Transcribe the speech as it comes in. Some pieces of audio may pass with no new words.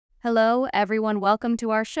Hello, everyone. Welcome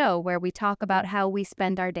to our show where we talk about how we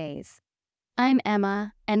spend our days. I'm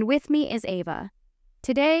Emma, and with me is Ava.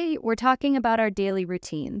 Today, we're talking about our daily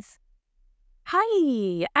routines.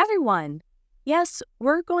 Hi, everyone. Yes,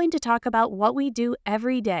 we're going to talk about what we do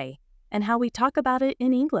every day and how we talk about it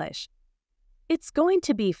in English. It's going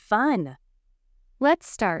to be fun. Let's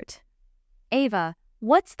start. Ava,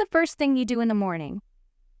 what's the first thing you do in the morning?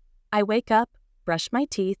 I wake up, brush my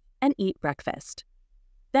teeth, and eat breakfast.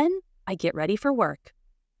 Then I get ready for work.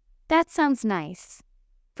 That sounds nice.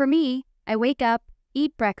 For me, I wake up,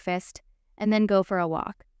 eat breakfast, and then go for a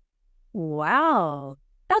walk. Wow,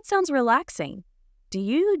 that sounds relaxing. Do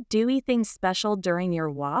you do anything special during your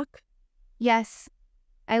walk? Yes,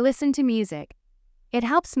 I listen to music. It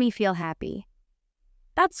helps me feel happy.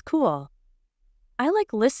 That's cool. I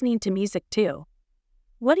like listening to music too.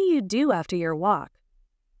 What do you do after your walk?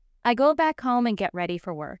 I go back home and get ready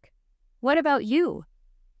for work. What about you?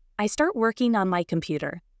 I start working on my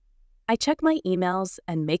computer. I check my emails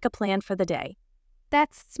and make a plan for the day.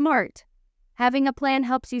 That's smart. Having a plan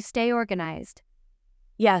helps you stay organized.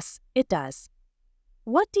 Yes, it does.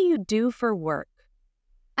 What do you do for work?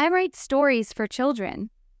 I write stories for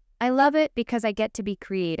children. I love it because I get to be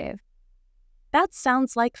creative. That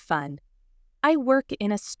sounds like fun. I work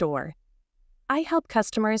in a store. I help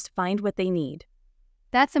customers find what they need.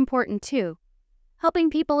 That's important too.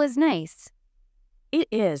 Helping people is nice. It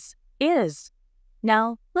is.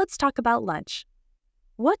 Now, let's talk about lunch.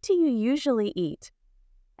 What do you usually eat?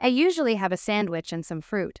 I usually have a sandwich and some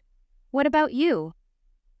fruit. What about you?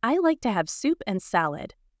 I like to have soup and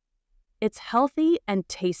salad. It's healthy and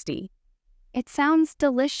tasty. It sounds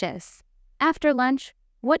delicious. After lunch,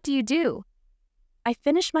 what do you do? I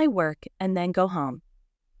finish my work and then go home.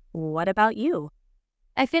 What about you?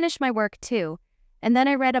 I finish my work too, and then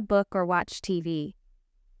I read a book or watch TV.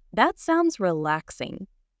 That sounds relaxing.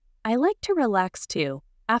 I like to relax too,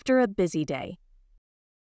 after a busy day.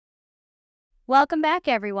 Welcome back,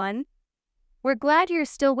 everyone. We're glad you're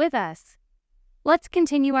still with us. Let's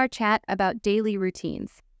continue our chat about daily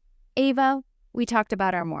routines. Ava, we talked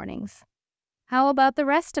about our mornings. How about the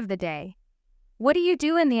rest of the day? What do you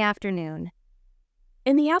do in the afternoon?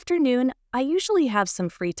 In the afternoon, I usually have some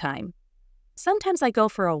free time. Sometimes I go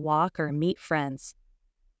for a walk or meet friends.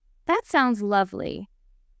 That sounds lovely.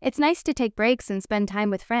 It's nice to take breaks and spend time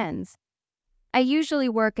with friends. I usually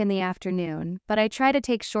work in the afternoon, but I try to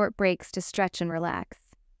take short breaks to stretch and relax.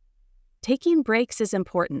 Taking breaks is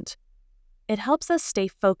important. It helps us stay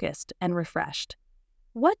focused and refreshed.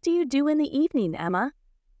 What do you do in the evening, Emma?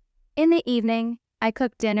 In the evening, I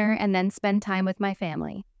cook dinner and then spend time with my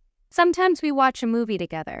family. Sometimes we watch a movie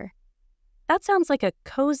together. That sounds like a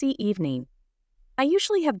cozy evening. I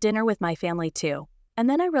usually have dinner with my family too, and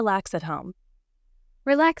then I relax at home.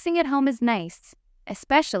 Relaxing at home is nice,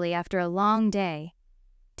 especially after a long day.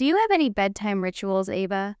 Do you have any bedtime rituals,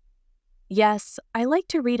 Ava? Yes, I like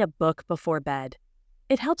to read a book before bed.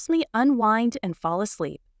 It helps me unwind and fall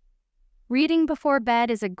asleep. Reading before bed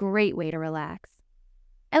is a great way to relax.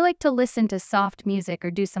 I like to listen to soft music or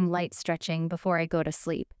do some light stretching before I go to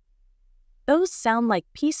sleep. Those sound like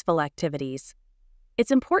peaceful activities. It's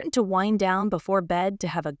important to wind down before bed to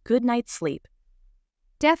have a good night's sleep.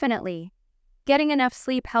 Definitely. Getting enough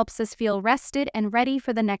sleep helps us feel rested and ready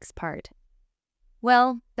for the next part.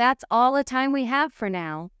 Well, that's all the time we have for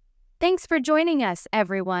now. Thanks for joining us,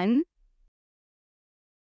 everyone.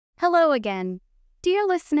 Hello again, dear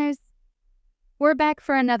listeners. We're back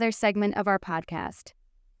for another segment of our podcast.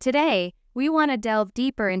 Today, we want to delve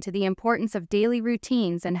deeper into the importance of daily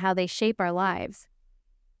routines and how they shape our lives.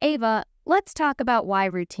 Ava, let's talk about why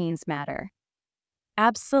routines matter.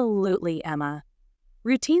 Absolutely, Emma.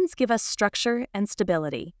 Routines give us structure and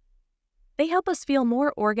stability. They help us feel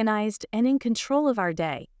more organized and in control of our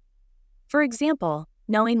day. For example,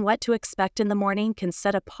 knowing what to expect in the morning can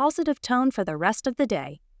set a positive tone for the rest of the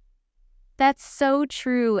day. That's so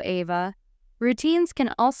true, Ava. Routines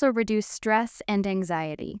can also reduce stress and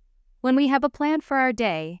anxiety. When we have a plan for our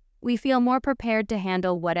day, we feel more prepared to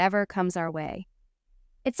handle whatever comes our way.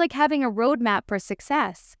 It's like having a roadmap for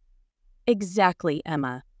success. Exactly,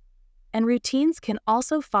 Emma. And routines can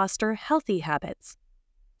also foster healthy habits.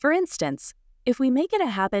 For instance, if we make it a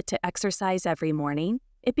habit to exercise every morning,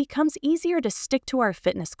 it becomes easier to stick to our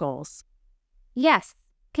fitness goals. Yes,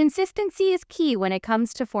 consistency is key when it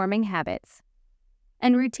comes to forming habits.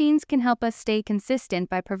 And routines can help us stay consistent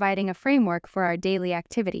by providing a framework for our daily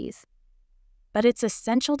activities. But it's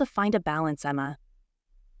essential to find a balance, Emma.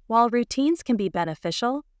 While routines can be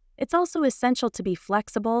beneficial, it's also essential to be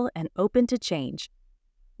flexible and open to change.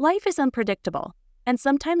 Life is unpredictable, and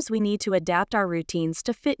sometimes we need to adapt our routines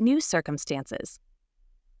to fit new circumstances.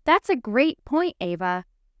 That's a great point, Ava.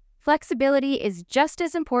 Flexibility is just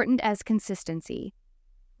as important as consistency.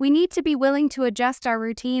 We need to be willing to adjust our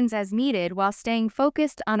routines as needed while staying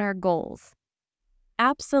focused on our goals.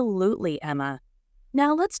 Absolutely, Emma.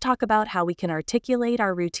 Now let's talk about how we can articulate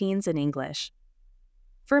our routines in English.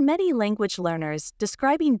 For many language learners,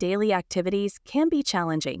 describing daily activities can be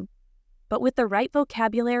challenging, but with the right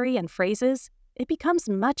vocabulary and phrases, it becomes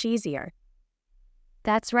much easier.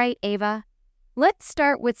 That's right, Ava. Let's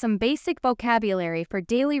start with some basic vocabulary for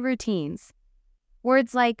daily routines.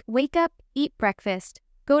 Words like wake up, eat breakfast,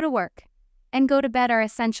 go to work, and go to bed are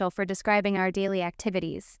essential for describing our daily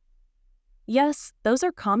activities. Yes, those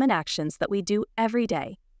are common actions that we do every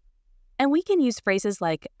day. And we can use phrases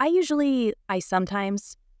like I usually, I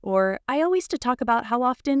sometimes, or I always to talk about how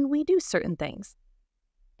often we do certain things.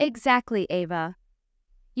 Exactly, Ava.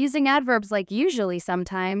 Using adverbs like usually,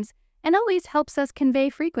 sometimes, and always helps us convey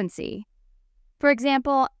frequency. For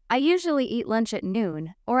example, I usually eat lunch at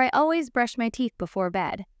noon, or I always brush my teeth before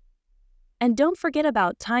bed. And don't forget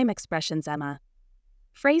about time expressions, Emma.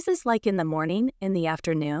 Phrases like in the morning, in the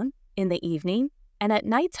afternoon, in the evening, and at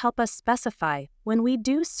night help us specify when we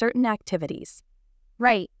do certain activities.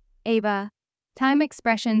 Right, Ava. Time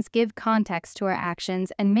expressions give context to our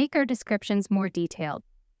actions and make our descriptions more detailed.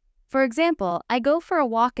 For example, I go for a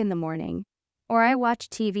walk in the morning, or I watch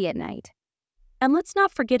TV at night. And let's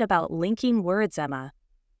not forget about linking words, Emma.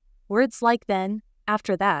 Words like then,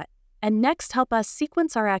 after that, and next help us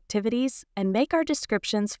sequence our activities and make our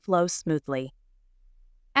descriptions flow smoothly.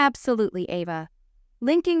 Absolutely, Ava.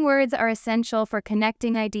 Linking words are essential for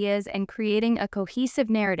connecting ideas and creating a cohesive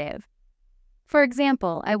narrative. For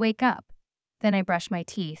example, I wake up, then I brush my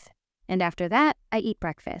teeth, and after that, I eat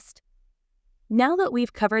breakfast. Now that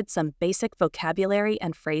we've covered some basic vocabulary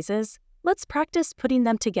and phrases, let's practice putting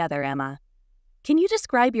them together, Emma. Can you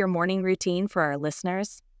describe your morning routine for our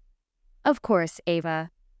listeners? Of course, Ava.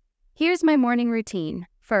 Here's my morning routine.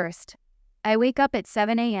 First, I wake up at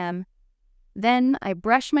 7 a.m. Then I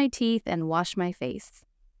brush my teeth and wash my face.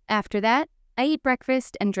 After that, I eat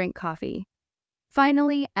breakfast and drink coffee.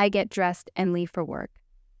 Finally, I get dressed and leave for work.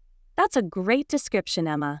 That's a great description,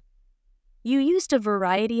 Emma. You used a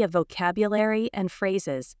variety of vocabulary and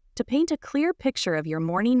phrases to paint a clear picture of your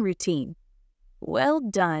morning routine. Well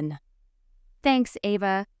done. Thanks,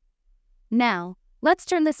 Ava. Now, let's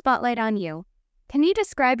turn the spotlight on you. Can you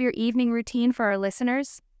describe your evening routine for our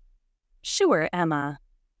listeners? Sure, Emma.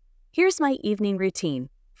 Here's my evening routine.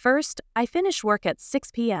 First, I finish work at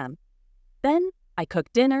 6 p.m. Then, I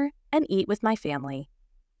cook dinner and eat with my family.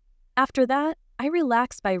 After that, I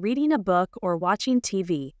relax by reading a book or watching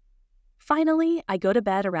TV. Finally, I go to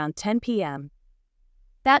bed around 10 p.m.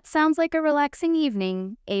 That sounds like a relaxing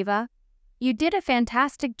evening, Ava. You did a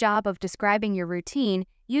fantastic job of describing your routine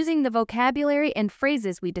using the vocabulary and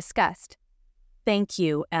phrases we discussed. Thank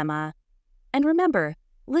you, Emma. And remember,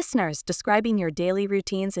 listeners, describing your daily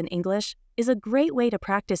routines in English is a great way to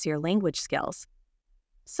practice your language skills.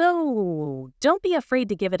 So, don't be afraid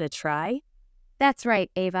to give it a try. That's right,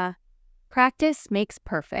 Ava. Practice makes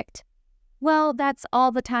perfect. Well, that's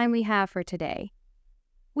all the time we have for today.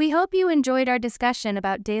 We hope you enjoyed our discussion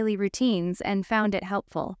about daily routines and found it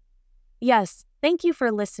helpful. Yes, thank you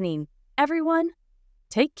for listening. Everyone,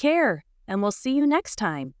 take care, and we'll see you next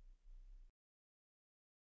time.